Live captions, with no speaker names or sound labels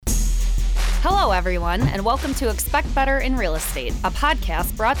Hello, everyone, and welcome to Expect Better in Real Estate, a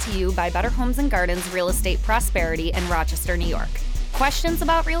podcast brought to you by Better Homes and Gardens Real Estate Prosperity in Rochester, New York. Questions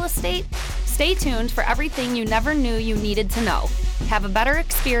about real estate? Stay tuned for everything you never knew you needed to know. Have a better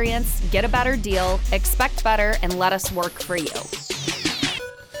experience, get a better deal, expect better, and let us work for you.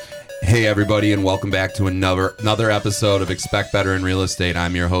 Hey everybody, and welcome back to another episode of Expect Better in Real Estate.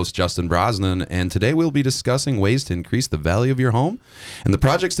 I'm your host, Justin Brosnan, and today we'll be discussing ways to increase the value of your home and the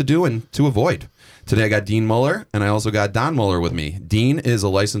projects to do and to avoid. Today I got Dean Muller, and I also got Don Muller with me. Dean is a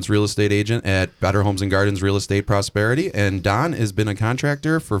licensed real estate agent at Better Homes and Gardens Real Estate Prosperity, and Don has been a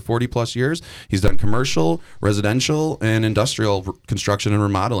contractor for 40 plus years. He's done commercial, residential, and industrial construction and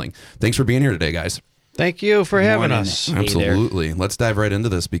remodeling. Thanks for being here today, guys. Thank you for having us. Absolutely. Let's dive right into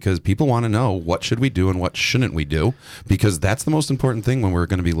this because people want to know what should we do and what shouldn't we do, because that's the most important thing when we're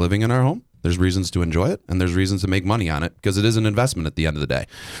going to be living in our home. There's reasons to enjoy it, and there's reasons to make money on it because it is an investment at the end of the day.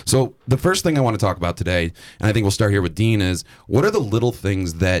 So the first thing I want to talk about today, and I think we'll start here with Dean, is what are the little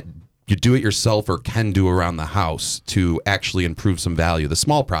things that you do it yourself or can do around the house to actually improve some value, the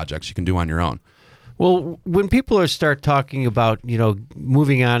small projects you can do on your own? Well, when people start talking about,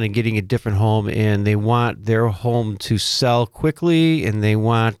 moving on and getting a different home, and they want their home to sell quickly, and they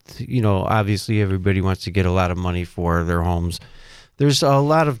want, obviously everybody wants to get a lot of money for their homes. There's a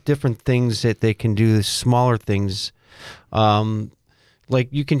lot of different things that they can do, smaller things. Like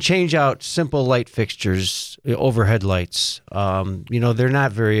you can change out simple light fixtures, overhead lights. They're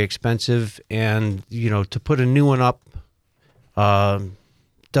not very expensive, and, to put a new one up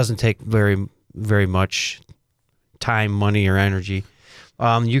doesn't take very much time, money, or energy.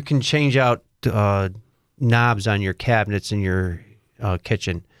 You can change out knobs on your cabinets in your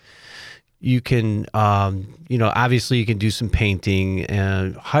kitchen. You can, obviously you can do some painting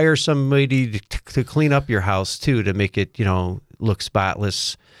and hire somebody to clean up your house too, to make it, look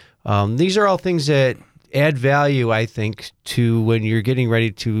spotless. These are all things that add value, I think, to when you're getting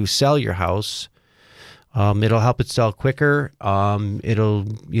ready to sell your house. It'll help it sell quicker.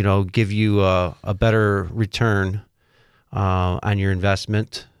 It'll, give you a better return on your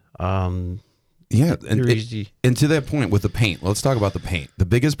investment. Yeah, and to that point with the paint, let's talk about the paint. The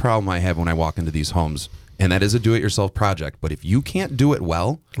biggest problem I have when I walk into these homes, and that is a do-it-yourself project, but if you can't do it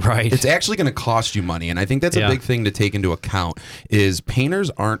well, right, it's actually going to cost you money. And I think that's a big thing to take into account is painters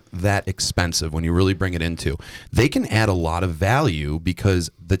aren't that expensive when you really bring it into. They can add a lot of value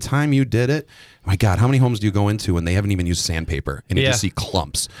because the time you did it, my God, how many homes do you go into and they haven't even used sandpaper and you just see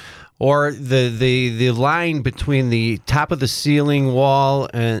clumps? Or the line between the top of the ceiling wall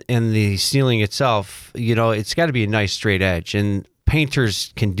and the ceiling itself, it's got to be a nice straight edge, and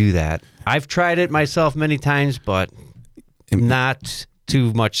painters can do that. I've tried it myself many times, but not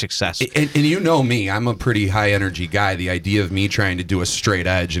too much success. And you know me, I'm a pretty high energy guy. The idea of me trying to do a straight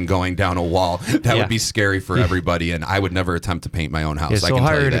edge and going down a wall, that would be scary for everybody, and I would never attempt to paint my own house. So I can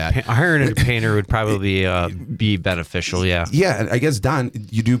tell you that. Hiring a painter would probably be beneficial, Yeah, I guess, Don,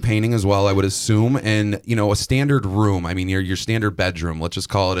 you do painting as well, I would assume, and, a standard room, I mean, your standard bedroom, let's just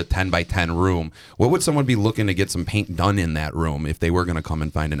call it a 10 by 10 room. What would someone be looking to get some paint done in that room if they were going to come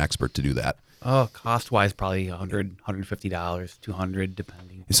and find an expert to do that? Oh, cost-wise, probably $100, $150, $200,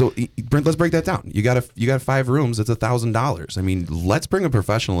 depending. So, Brent, let's break that down. You got 5 rooms. It's $1,000. I mean, let's bring a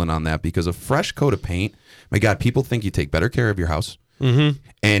professional in on that because a fresh coat of paint. My God, people think you take better care of your house. Mm-hmm.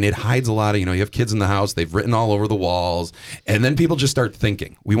 And it hides a lot of, you have kids in the house, they've written all over the walls, and then people just start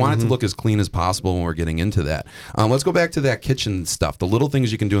thinking. We want it to look as clean as possible when we're getting into that. Let's go back to that kitchen stuff, the little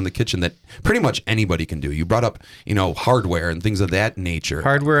things you can do in the kitchen that pretty much anybody can do. You brought up, hardware and things of that nature.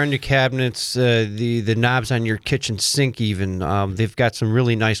 Hardware on your cabinets, the knobs on your kitchen sink even. They've got some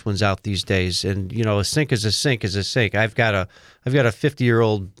really nice ones out these days. And, a sink is a sink is a sink. I've got a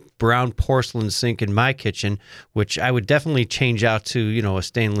 50-year-old brown porcelain sink in my kitchen, which I would definitely change out to, a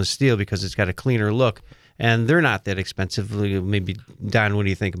stainless steel because it's got a cleaner look. And they're not that expensive. Maybe, Don, what do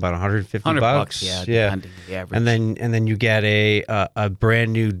you think, about $150? Yeah, depending on the average. And then you get a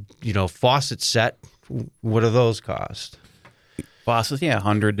brand new, faucet set. What do those cost? Faucets,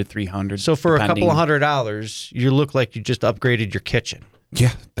 $100 to $300. So for depending. A couple of $100, you look like you just upgraded your kitchen.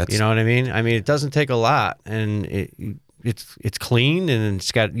 Yeah, that's. You know what I mean? I mean, it doesn't take a lot, and it's clean, and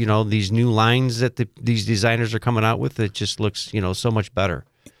it's got these new lines that these designers are coming out with. It just looks so much better.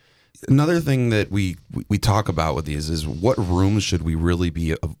 Another thing that we talk about with these is what rooms should we really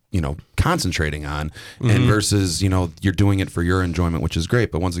be concentrating on, and versus you're doing it for your enjoyment, which is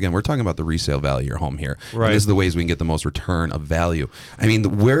great. But once again, we're talking about the resale value of your home here. Right. And this is the ways we can get the most return of value. I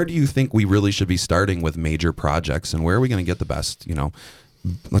mean, where do you think we really should be starting with major projects, and where are we going to get the best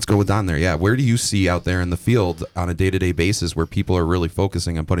Let's go with Don there. Yeah. Where do you see out there in the field on a day-to-day basis where people are really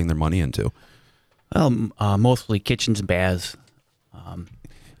focusing on putting their money into? Well, mostly kitchens and baths.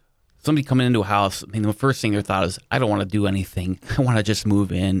 Somebody coming into a house, I mean, the first thing their thought is, I don't want to do anything. I want to just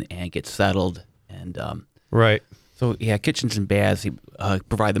move in and get settled. And Right. so, yeah, kitchens and baths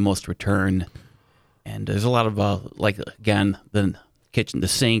provide the most return. And there's a lot of, again, the kitchen, the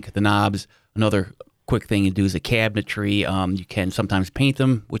sink, the knobs. Another quick thing you do is a cabinetry. You can sometimes paint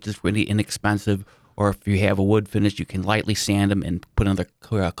them, which is really inexpensive. Or if you have a wood finish, you can lightly sand them and put another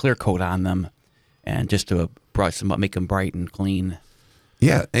clear coat on them, and just to brush them up, make them bright and clean.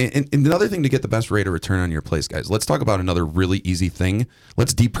 Yeah, and another thing to get the best rate of return on your place, guys. Let's talk about another really easy thing.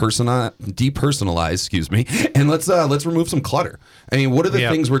 Let's depersonalize, excuse me, and let's remove some clutter. I mean, what are the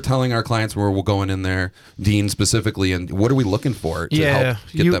things we're telling our clients when we're going in there, Dean specifically, and what are we looking for to help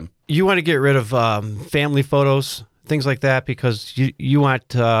get them? You want to get rid of family photos, things like that, because you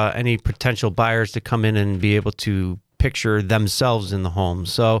want any potential buyers to come in and be able to picture themselves in the home.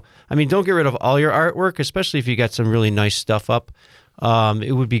 So, I mean, don't get rid of all your artwork, especially if you got some really nice stuff up.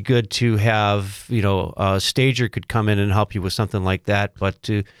 It would be good to have, a stager could come in and help you with something like that. But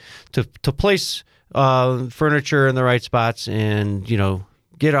to place furniture in the right spots and,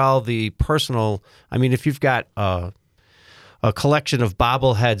 get all the personal, I mean, if you've got a collection of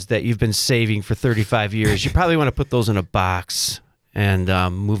bobbleheads that you've been saving for 35 years, you probably want to put those in a box and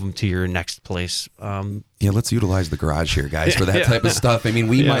move them to your next place. Let's utilize the garage here, guys, for that type of stuff. I mean,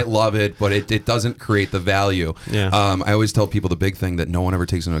 we might love it, but it doesn't create the value. Yeah. I always tell people the big thing that no one ever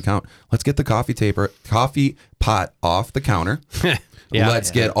takes into account. Let's get the coffee pot off the counter.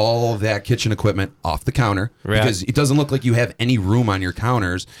 Let's get all that kitchen equipment off the counter because it doesn't look like you have any room on your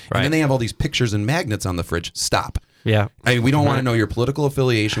counters. Right. And then they have all these pictures and magnets on the fridge. Stop. Yeah. I mean, we don't want to know your political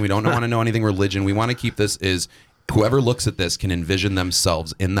affiliation. We don't want to know anything religion. We want to keep this as whoever looks at this can envision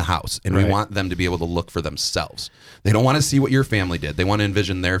themselves in the house, and we want them to be able to look for themselves. They don't want to see what your family did. They want to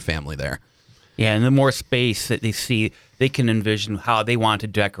envision their family there. Yeah, and the more space that they see, they can envision how they want to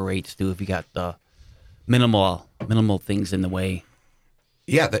decorate too. If you got the minimal things in the way.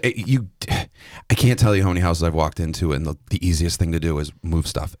 Yeah, I can't tell you how many houses I've walked into, and the easiest thing to do is move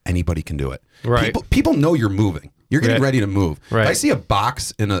stuff. Anybody can do it. Right. People know you're moving. You're getting ready to move. Right. If I see a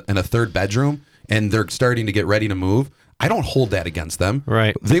box in a third bedroom and they're starting to get ready to move, I don't hold that against them.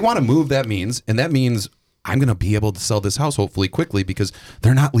 Right. They want to move, that means I'm going to be able to sell this house hopefully quickly because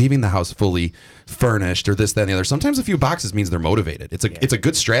they're not leaving the house fully furnished or this, that, and the other. Sometimes a few boxes means they're motivated. It's a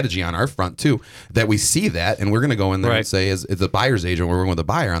good strategy on our front too, that we see that, and we're going to go in there and say, as the buyer's agent, we're working with the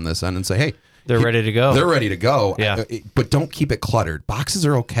buyer on this end and say, hey, they're ready to go. They're ready to go. Yeah. But don't keep it cluttered. Boxes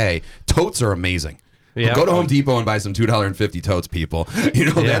are okay. Totes are amazing. Yeah. Go to Home Depot and buy some $2.50 totes, people.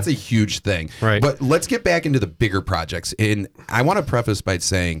 That's a huge thing. Right. But let's get back into the bigger projects. And I want to preface by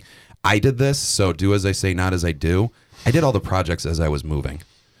saying I did this, so do as I say, not as I do. I did all the projects as I was moving.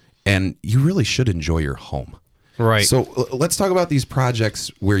 And you really should enjoy your home. Right. So let's talk about these projects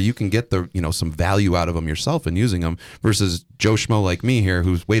where you can get some value out of them yourself and using them versus Joe Schmo like me here,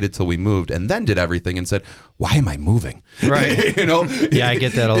 who's waited till we moved and then did everything and said, why am I moving? Right. Yeah, I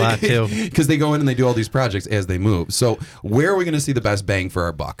get that a lot too. Because they go in and they do all these projects as they move. So where are we going to see the best bang for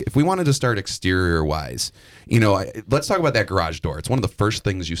our buck? If we wanted to start exterior wise, let's talk about that garage door. It's one of the first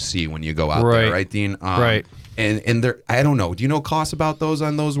things you see when you go out there, right, Dean? Right. And there, I don't know. Do you know costs about those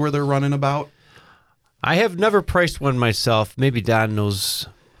on those where they're running about? I have never priced one myself. Maybe Don knows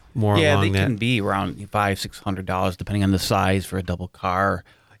more along that. Yeah, they can be around $500-$600 depending on the size for a double car,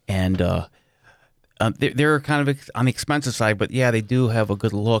 and they're kind of on the expensive side. But yeah, they do have a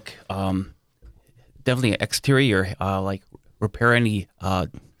good look. Definitely exterior, like repair any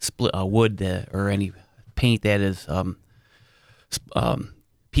split wood or any paint that is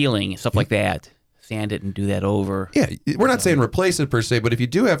peeling, stuff like that. Sand it and do that over. Yeah, we're not saying replace it per se, but if you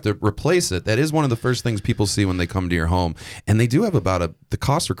do have to replace it, that is one of the first things people see when they come to your home. And they do have the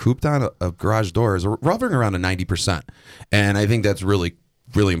cost recouped on a garage door is hovering around 90%. And I think that's really,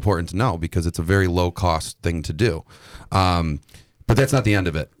 really important to know because it's a very low cost thing to do. But that's not the end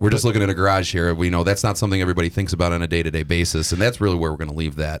of it. We're just looking at a garage here. We know that's not something everybody thinks about on a day-to-day basis, and that's really where we're going to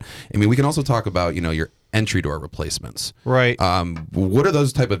leave that. I mean, we can also talk about, your entry door replacements. Right. What are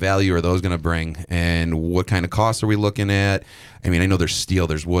those type of value are those going to bring, and what kind of costs are we looking at? I mean, I know there's steel,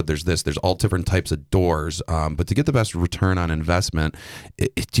 there's wood, there's all different types of doors, but to get the best return on investment,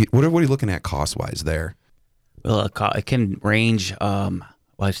 what are we looking at cost-wise there? Well, it can range,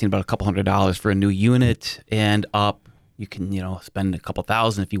 I've seen about $200 for a new unit and up. You can, spend a couple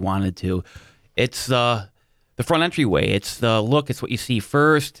 $1,000 if you wanted to. It's the front entryway. It's the look. It's what you see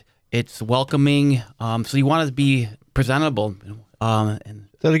first. It's welcoming. So you want it to be presentable. And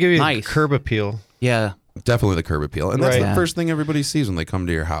That'll give you nice. curb appeal. Yeah. Definitely the curb appeal. And that's Right. the first thing everybody sees when they come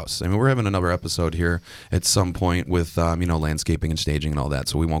to your house. I mean, we're having another episode here at some point with, landscaping and staging and all that.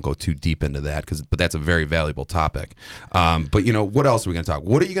 So we won't go too deep into that, but that's a very valuable topic. But, what else are we going to talk?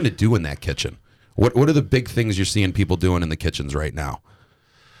 What are you going to do in that kitchen? What are the big things you're seeing people doing in the kitchens right now?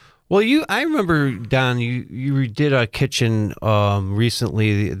 Well, I remember, Don, you did a kitchen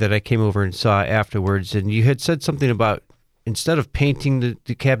recently that I came over and saw afterwards, and you had said something about instead of painting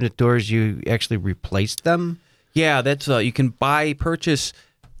the cabinet doors, you actually replaced them. Yeah, that's you can purchase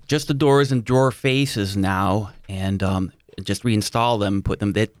just the doors and drawer faces now, and just reinstall them, put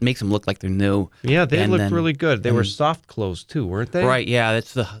them. That makes them look like they're new. Yeah, they And looked then- really good. They were soft close too, weren't they? Right. Yeah,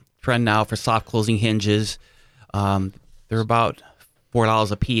 that's the trend now for soft closing hinges. They're about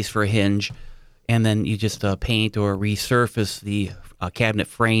 $4 a piece for a hinge, and then you just paint or resurface the cabinet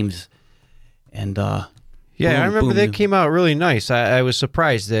frames, and Yeah, I boom, remember boom. they came out really nice. I was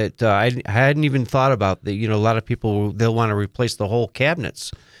surprised that I hadn't even thought about that. A lot of people, they'll want to replace the whole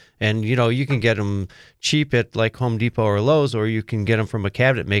cabinets. And, you can get them cheap at like Home Depot or Lowe's, or you can get them from a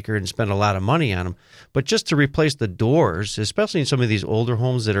cabinet maker and spend a lot of money on them. But just to replace the doors, especially in some of these older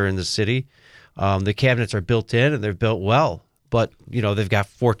homes that are in the city, the cabinets are built in and they're built well. But, they've got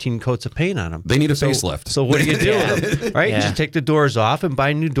 14 coats of paint on them. They need a facelift. So what do you do with them? Right? Yeah. You just take the doors off and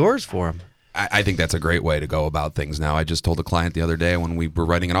buy new doors for them. I think that's a great way to go about things now. I just told a client the other day when we were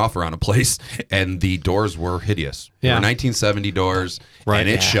writing an offer on a place, and the doors were hideous. They Yeah. were 1970 doors, Right. and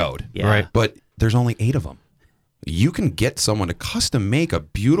it Yeah. showed. Yeah. Right. But there's only 8 of them. You can get someone to custom make a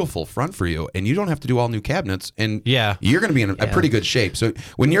beautiful front for you, and you don't have to do all new cabinets, and Yeah. you're going to be in a pretty good shape. So,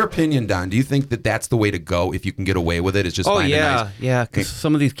 in your opinion, Don, do you think that that's the way to go if you can get away with it? Is just find a nice... yeah. Because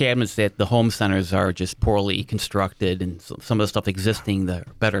some of these cabinets at the home centers are just poorly constructed, and some of the stuff existing that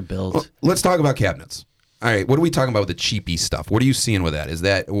are better built. Well, let's talk about cabinets. All right, what are we talking about with the cheapy stuff? What are you seeing with that? Is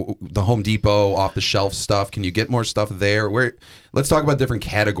that the Home Depot off-the-shelf stuff? Can you get more stuff there? Let's talk about different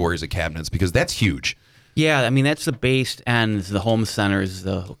categories of cabinets, because that's huge. Yeah, I mean, that's the base ends, the home centers,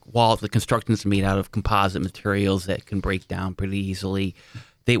 the walls, the construction's made out of composite materials that can break down pretty easily.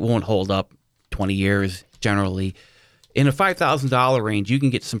 They won't hold up 20 years generally. In a $5,000 range, you can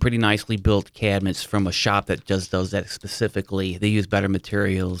get some pretty nicely built cabinets from a shop that just does that specifically. They use better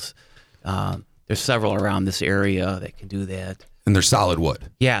materials. There's several around this area that can do that. And they're solid wood.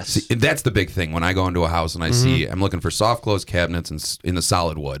 Yes. See, that's the big thing. When I go into a house and I see, I'm looking for soft close cabinets in the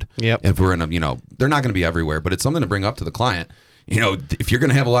solid wood. Yep. If we're in they're not going to be everywhere, but it's something to bring up to the client. If you're going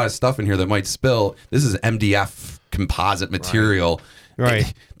to have a lot of stuff in here that might spill, this is MDF composite material.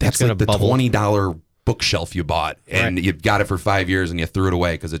 Right. That's It's gonna like the bubble. $20 bookshelf you bought, and Right. you got it for 5 years and you threw it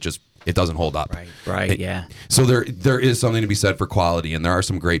away because it doesn't hold up. Right, yeah. So there is something to be said for quality, and there are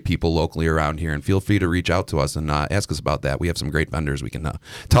some great people locally around here. And feel free to reach out to us and ask us about that. We have some great vendors we can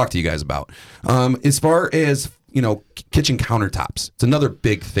talk to you guys about. As far as kitchen countertops, it's another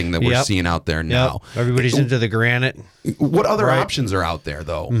big thing that we're Yep. seeing out there now. Yep. Everybody's into the granite. What other Right. options are out there,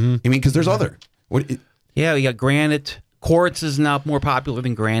 though? I mean, because there's other. Yeah, we got granite. Quartz is now more popular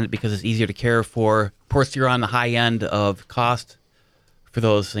than granite because it's easier to care for. Of course, you're on the high end of cost for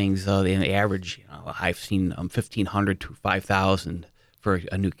those things. In the average, I've seen $1,500 to $5,000 for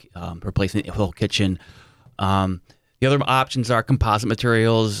a new replacing the whole kitchen. The other options are composite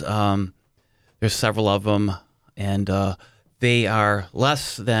materials. There's several of them, and they are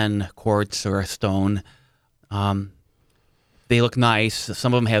less than quartz or stone. They look nice.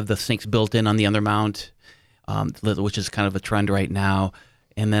 Some of them have the sinks built in on the undermount, which is kind of a trend right now.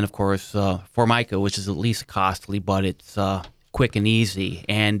 And then, of course, Formica, which is at least costly, but it's quick and easy.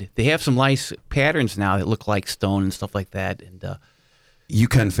 And they have some nice patterns now that look like stone and stuff like that. And You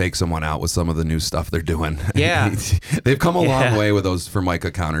can fake someone out with some of the new stuff they're doing. Yeah. They've come a long Yeah. way with those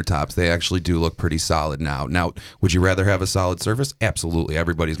Formica countertops. They actually do look pretty solid now. Now, would you rather have a solid surface? Absolutely.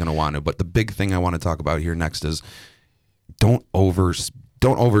 Everybody's going to want to. But the big thing I want to talk about here next is don't over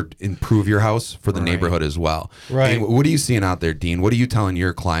improve your house for the neighborhood as well. Right. And what are you seeing out there, Dean? What are you telling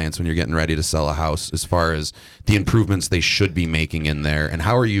your clients when you're getting ready to sell a house as far as the improvements they should be making in there? And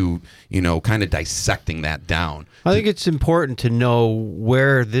how are you, kind of dissecting that down? I think it's important to know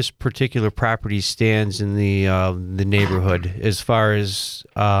where this particular property stands in the neighborhood as far as,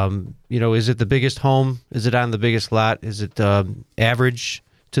 is it the biggest home? Is it on the biggest lot? Is it average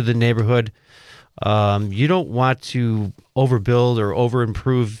to the neighborhood? You don't want to overbuild or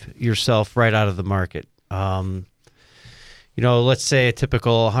over-improve yourself right out of the market. Let's say a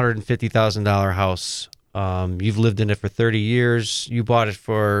typical $150,000 house. You've lived in it for 30 years. You bought it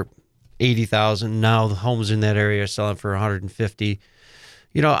for $80,000. Now the homes in that area are selling for $150,000.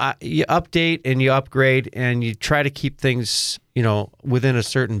 you update and you upgrade and you try to keep things, within a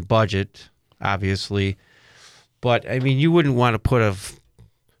certain budget, obviously. But I mean, you wouldn't want to put a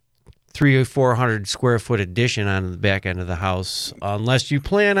 300 or 400 square foot addition on the back end of the house unless you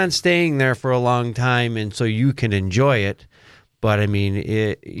plan on staying there for a long time and so you can enjoy it. But I mean,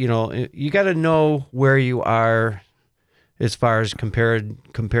 you got to know where you are as far as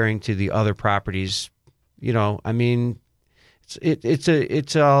comparing to the other properties. I mean,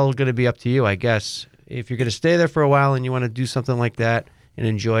 it's all going to be up to you, I guess. If you're going to stay there for a while and you want to do something like that and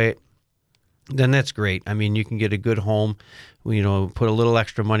enjoy it, then that's great. I mean, you can get a good home, put a little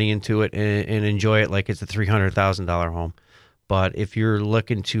extra money into it and enjoy it like it's a $300,000 home. But if you're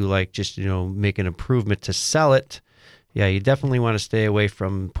looking to just make an improvement to sell it, yeah, you definitely want to stay away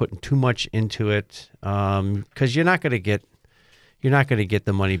from putting too much into it, because you're not going to get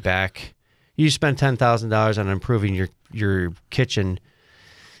the money back. You spend $10,000 on improving your kitchen,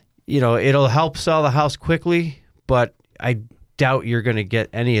 it'll help sell the house quickly, but I doubt you're going to get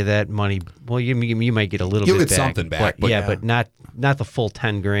any of that money. Well, you might get a little bit back. You'll get something back. But not the full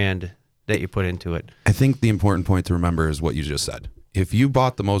 $10,000 that you put into it. I think the important point to remember is what you just said. If you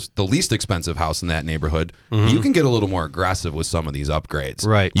bought the least expensive house in that neighborhood, you can get a little more aggressive with some of these upgrades.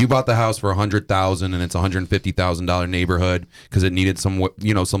 Right. You bought the house for $100,000 and it's a $150,000 neighborhood because it needed some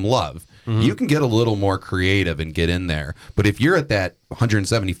love. You can get a little more creative and get in there. But if you're at that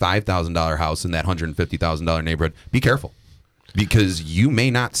 $175,000 house in that $150,000 neighborhood, be careful. Because you may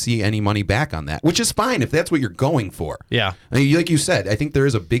not see any money back on that, which is fine if that's what you're going for. Yeah. I mean, like you said, I think there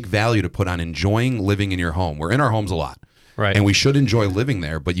is a big value to put on enjoying living in your home. We're in our homes a lot. Right. And we should enjoy living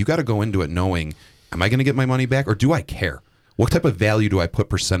there, but you got to go into it knowing, am I going to get my money back or do I care? What type of value do I put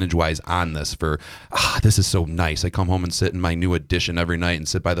percentage-wise on this for, this is so nice. I come home and sit in my new addition every night and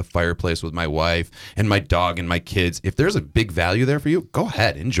sit by the fireplace with my wife and my dog and my kids. If there's a big value there for you, go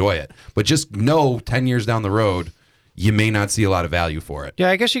ahead, enjoy it. But just know 10 years down the road, you may not see a lot of value for it. Yeah,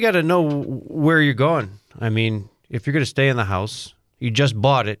 I guess you got to know where you're going. I mean, if you're going to stay in the house, you just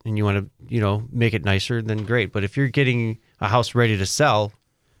bought it and you want to, make it nicer, then great. But if you're getting a house ready to sell,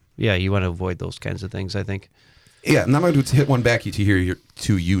 yeah, you want to avoid those kinds of things, I think. Yeah, and I'm going to hit one back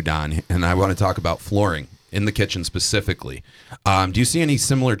to you, Don, and I want to talk about flooring in the kitchen specifically. Do you see any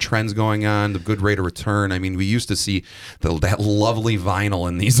similar trends going on, the good rate of return? I mean, we used to see that lovely vinyl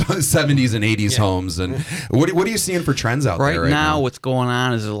in these 70s and 80s homes. And what are you seeing for trends out there right now? What's going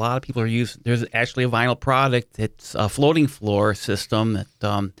on is a lot of people are using, there's actually a vinyl product. It's a floating floor system,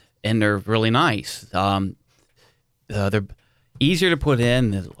 that, and they're really nice. They're easier to put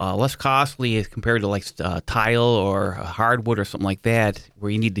in, less costly as compared to tile or hardwood or something like that,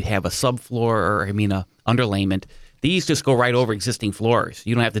 where you need to have a subfloor or a underlayment. These just go right over existing floors.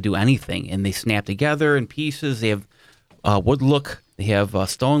 You don't have to do anything, and they snap together in pieces. They have wood look, they have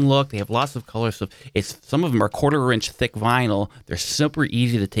stone look, they have lots of colors. So some of them are 1/4 inch thick vinyl. They're super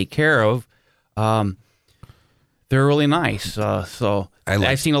easy to take care of. They're really nice. So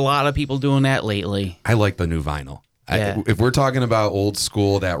I've seen a lot of people doing that lately. I like the new vinyl. Yeah. If we're talking about old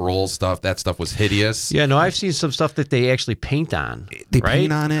school, that roll stuff, that stuff was hideous. Yeah, no, I've seen some stuff that they actually paint on. They right?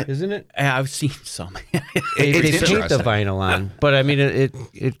 paint on it, isn't it? I've seen some. They paint the vinyl on, but I mean,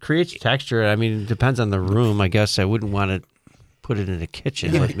 it creates texture. I mean, it depends on the room. I guess I wouldn't want to put it in a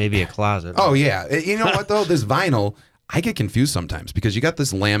kitchen, but maybe a closet. Oh yeah, you know what though? This vinyl, I get confused sometimes because you got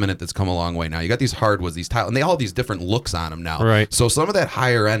this laminate that's come a long way now. You got these hardwoods, these tile, and they all have these different looks on them now. Right. So some of that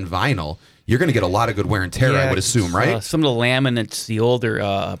higher end vinyl, you're going to get a lot of good wear and tear, I would assume, right? Some of the laminates, the older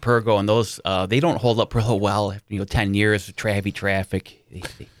Pergo, and those, they don't hold up real well. 10 years of heavy traffic.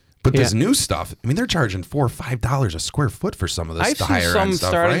 But this new stuff, I mean, they're charging $4 or $5 a square foot for some of this I've higher seen some end stuff,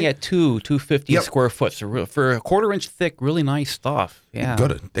 starting right? at $250 a square foot. So for a 1/4 inch thick, really nice stuff. Yeah,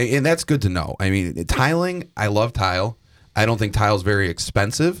 Good, and that's good to know. I mean, tiling, I love tile. I don't think tile's very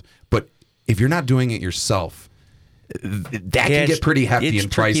expensive, but if you're not doing it yourself, that can get pretty hefty in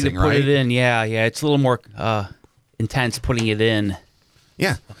pricing, to put right? It in, yeah. It's a little more intense putting it in.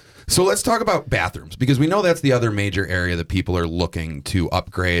 Yeah. So let's talk about bathrooms, because we know that's the other major area that people are looking to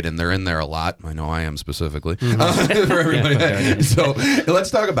upgrade, and they're in there a lot. I know I am specifically for everybody. So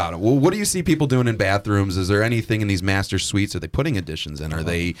let's talk about it. Well, what do you see people doing in bathrooms? Is there anything in these master suites? Are they putting additions in? Are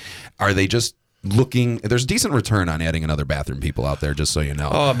they just looking? There's decent return on adding another bathroom, people out there, just so you know.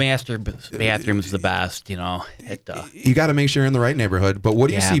 Oh, master bathroom is the best, you know. You got to make sure you're in the right neighborhood. But what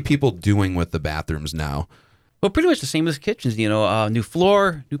do you see people doing with the bathrooms now? Well, pretty much the same as kitchens, you know. New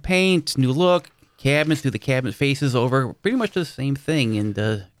floor, new paint, new look, cabinets, do the cabinet faces over. Pretty much the same thing, and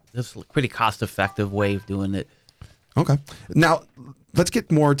this is a pretty cost-effective way of doing it. Okay. Now, let's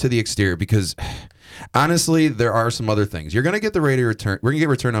get more to the exterior because honestly, there are some other things. You're going to get the rate of return. We're going to get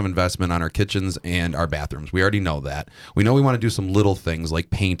return on investment on our kitchens and our bathrooms. We already know that. We know we want to do some little things like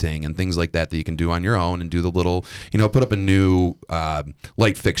painting and things like that you can do on your own and do the little, put up a new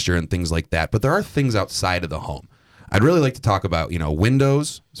light fixture and things like that. But there are things outside of the home. I'd really like to talk about,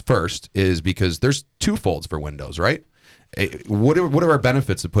 windows first is because there's two folds for windows, right? What are our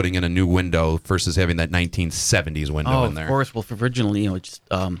benefits of putting in a new window versus having that 1970s window in there? Of course. Well, originally, it's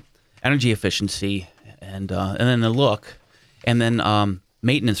energy efficiency and then the look, and then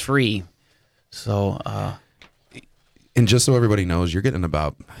maintenance free. So, and just so everybody knows, you're getting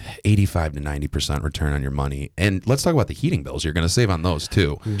about 85 to 90% return on your money. And let's talk about the heating bills. You're going to save on those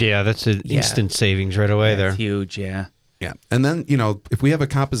too. Yeah, that's an instant savings right away there. That's huge, yeah. Yeah. And then, if we have a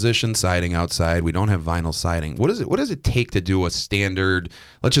composition siding outside, we don't have vinyl siding. What does it take to do a standard,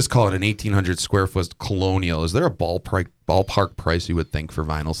 let's just call it an 1,800 square foot colonial? Is there a ballpark price you would think for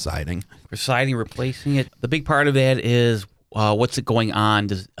vinyl siding? For siding, replacing it, the big part of that is what's it going on?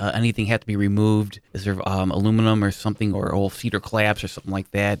 Does anything have to be removed? Is there aluminum or something, or old cedar collapse or something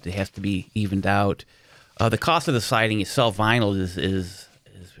like that? It has to be evened out. The cost of the siding itself, vinyl, is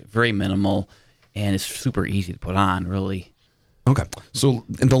very minimal. And it's super easy to put on, really. Okay. So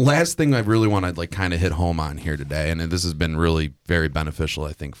and the last thing I really want to kind of hit home on here today, and this has been really very beneficial,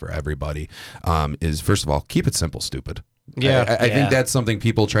 I think, for everybody, is first of all, keep it simple, stupid. Yeah. I think that's something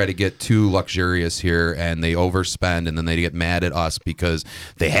people try to get too luxurious here, and they overspend, and then they get mad at us because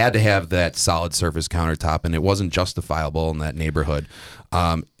they had to have that solid surface countertop, and it wasn't justifiable in that neighborhood.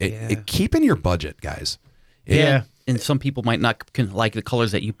 Keep in your budget, guys. Yeah. And some people might not like the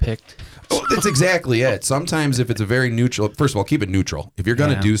colors that you picked. Oh, that's exactly it. Sometimes if it's a very neutral, first of all, keep it neutral. If you're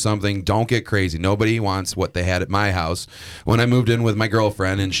going to do something, don't get crazy. Nobody wants what they had at my house. When I moved in with my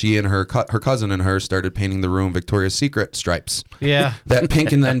girlfriend and she and her cousin and her started painting the room Victoria's Secret stripes. Yeah. That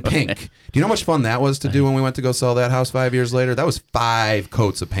pink and then pink. Do you know how much fun that was to do when we went to go sell that house 5 years later? That was 5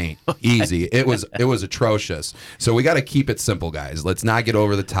 coats of paint. Easy. It was atrocious. So we got to keep it simple, guys. Let's not get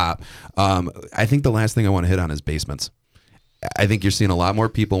over the top. I think the last thing I want to hit on is basements. I think you're seeing a lot more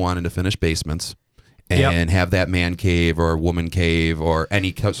people wanting to finish basements and have that man cave or woman cave or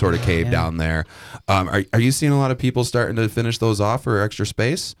any sort of cave down there. Are you seeing a lot of people starting to finish those off for extra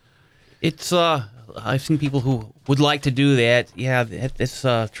space? It's I've seen people who would like to do that. Yeah, it's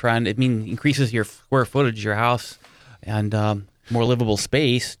trend. I mean, increases your square footage of your house and more livable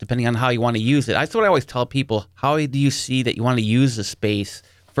space depending on how you want to use it. That's what I always tell people. How do you see that you want to use the space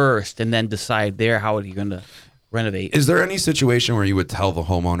first and then decide there how are you going to renovate? Is there any situation where you would tell the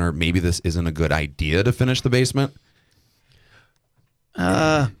homeowner maybe this isn't a good idea to finish the basement?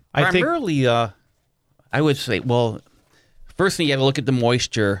 Primarily, I would say, well, first thing you have to look at the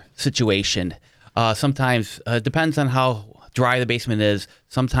moisture situation. Sometimes it depends on how dry the basement is.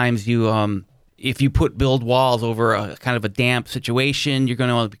 Sometimes you, if you build walls over a kind of a damp situation, you're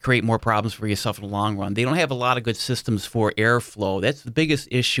going to create more problems for yourself in the long run. They don't have a lot of good systems for airflow. That's the biggest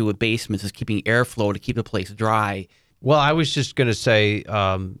issue with basements is keeping airflow to keep the place dry. Well, I was just going to say,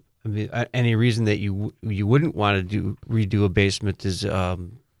 any reason that you wouldn't want to redo a basement is,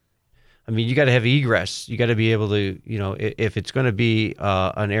 you got to have egress. You got to be able to, if it's going to be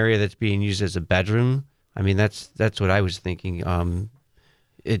an area that's being used as a bedroom. That's what I was thinking.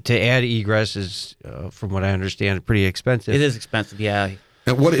 To add egress is, from what I understand, pretty expensive. It is expensive, yeah.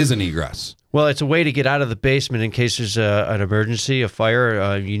 And what is an egress? Well, it's a way to get out of the basement in case there's an emergency, a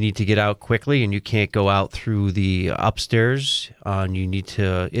fire. You need to get out quickly, and you can't go out through the upstairs. You need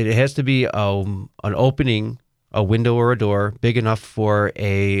to. It has to be an opening, a window or a door, big enough for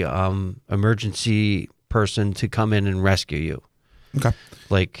a emergency person to come in and rescue you. Okay.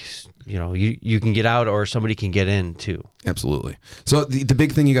 You can get out or somebody can get in too. Absolutely. So the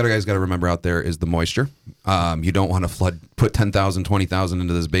big thing you guys got to remember out there is the moisture. You don't want to put 10,000, 20,000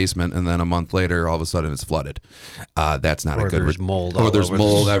 into this basement, and then a month later, all of a sudden, it's flooded. That's not a good. There's mold. Or there's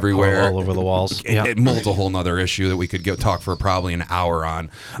mold everywhere, all over the walls. Mold's a whole nother issue that we could talk for probably an hour on.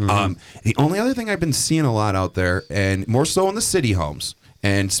 Mm-hmm. The only other thing I've been seeing a lot out there, and more so in the city homes,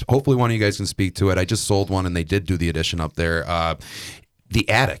 and hopefully one of you guys can speak to it. I just sold one, and they did do the addition up there. The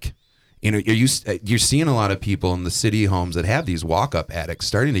attic. You're seeing a lot of people in the city homes that have these walk-up attics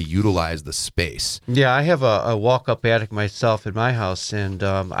starting to utilize the space. Yeah, I have a walk-up attic myself in my house, and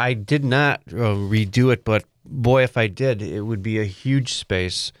I did not redo it, but boy, if I did, it would be a huge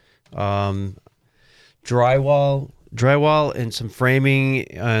space. Drywall and some framing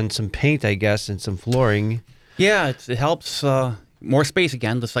and some paint, I guess, and some flooring. Yeah, it helps more space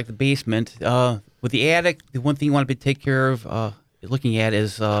again, just like the basement. With the attic, the one thing you want to take care of looking at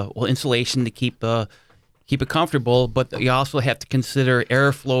is insulation to keep keep it comfortable, but you also have to consider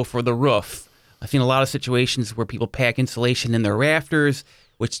airflow for the roof. I've seen a lot of situations where people pack insulation in their rafters,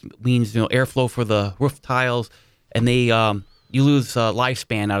 which means airflow for the roof tiles, and they you lose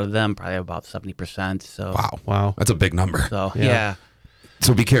lifespan out of them probably about 70%. So Wow. That's a big number. So Yeah. yeah.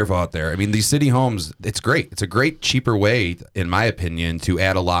 So be careful out there. I mean, these city homes, it's great. It's a great, cheaper way, in my opinion, to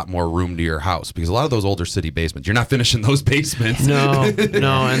add a lot more room to your house, because a lot of those older city basements, you're not finishing those basements. No.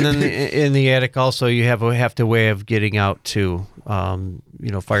 And then in the attic also, you have a way of getting out to,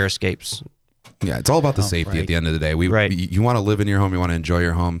 fire escapes. Yeah, it's all about the safety right. at the end of the day. Right. You want to live in your home, you want to enjoy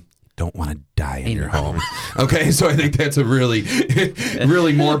your home. Don't want to die in your home. Okay, so I think that's a really,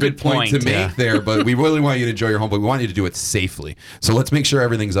 really morbid point to make there. But we really want you to enjoy your home, but we want you to do it safely. So let's make sure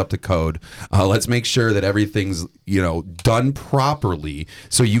everything's up to code. Let's make sure that everything's done properly,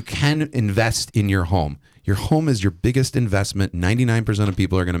 so you can invest in your home. Your home is your biggest investment. 99% of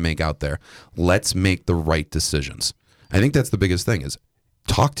people are going to make out there. Let's make the right decisions. I think that's the biggest thing: is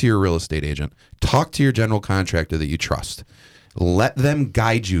talk to your real estate agent, talk to your general contractor that you trust. Let them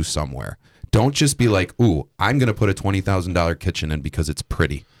guide you somewhere. Don't just be like, ooh, I'm going to put a $20,000 kitchen in because it's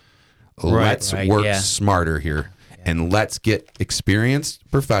pretty. Let's work smarter here, and let's get experienced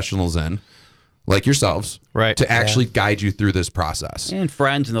professionals in, like yourselves, to actually guide you through this process. And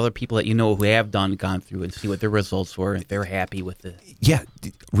friends and other people that who have gone through, and see what their results were, if they're happy with it. Yeah,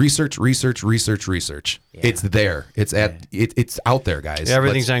 research. Yeah. It's there. It's it's out there, guys.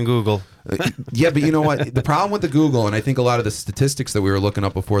 Everything's on Google. Yeah, but you know what? The problem with the Google, and I think a lot of the statistics that we were looking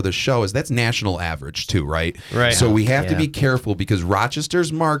up before the show, is that's national average too, right? Right. So we have to be careful, because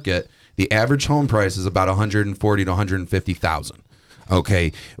Rochester's market, the average home price is about $140,000 to $150,000.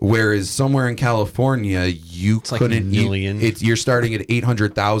 Okay, whereas somewhere in California, you couldn't. Like $1 million. You're starting at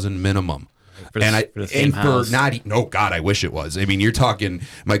 $800,000 minimum. No, God, I wish it was. I mean, you're talking.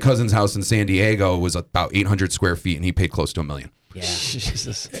 My cousin's house in San Diego was about 800 square feet, and he paid close to $1 million. Yeah.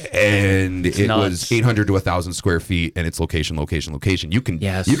 Jesus. And it nuts. was 800 to 1,000 square feet, and it's location. You can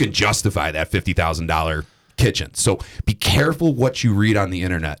justify that $50,000 kitchen. So be careful what you read on the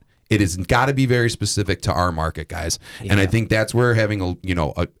internet. It has got to be very specific to our market, guys. Yeah. And I think that's where having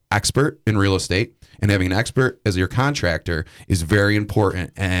a expert in real estate and having an expert as your contractor is very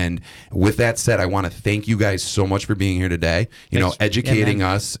important. And with that said, I want to thank you guys so much for being here today, educating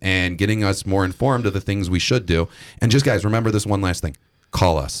us and getting us more informed of the things we should do. And just, guys, remember this one last thing.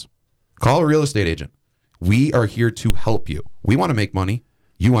 Call us. Call a real estate agent. We are here to help you. We want to make money.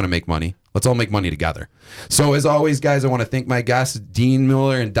 You want to make money. Let's all make money together. So as always, guys, I want to thank my guests, Dean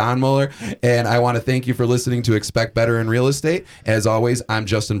Mueller and Don Mueller, and I want to thank you for listening to Expect Better in Real Estate. As always, I'm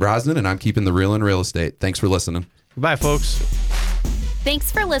Justin Brosnan, and I'm keeping the real in real estate. Thanks for listening. Goodbye, folks.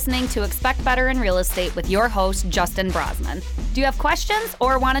 Thanks for listening to Expect Better in Real Estate with your host, Justin Brosnan. Do you have questions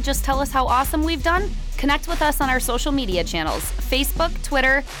or want to just tell us how awesome we've done? Connect with us on our social media channels, Facebook,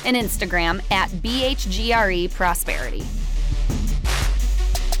 Twitter, and Instagram at BHGRE Prosperity.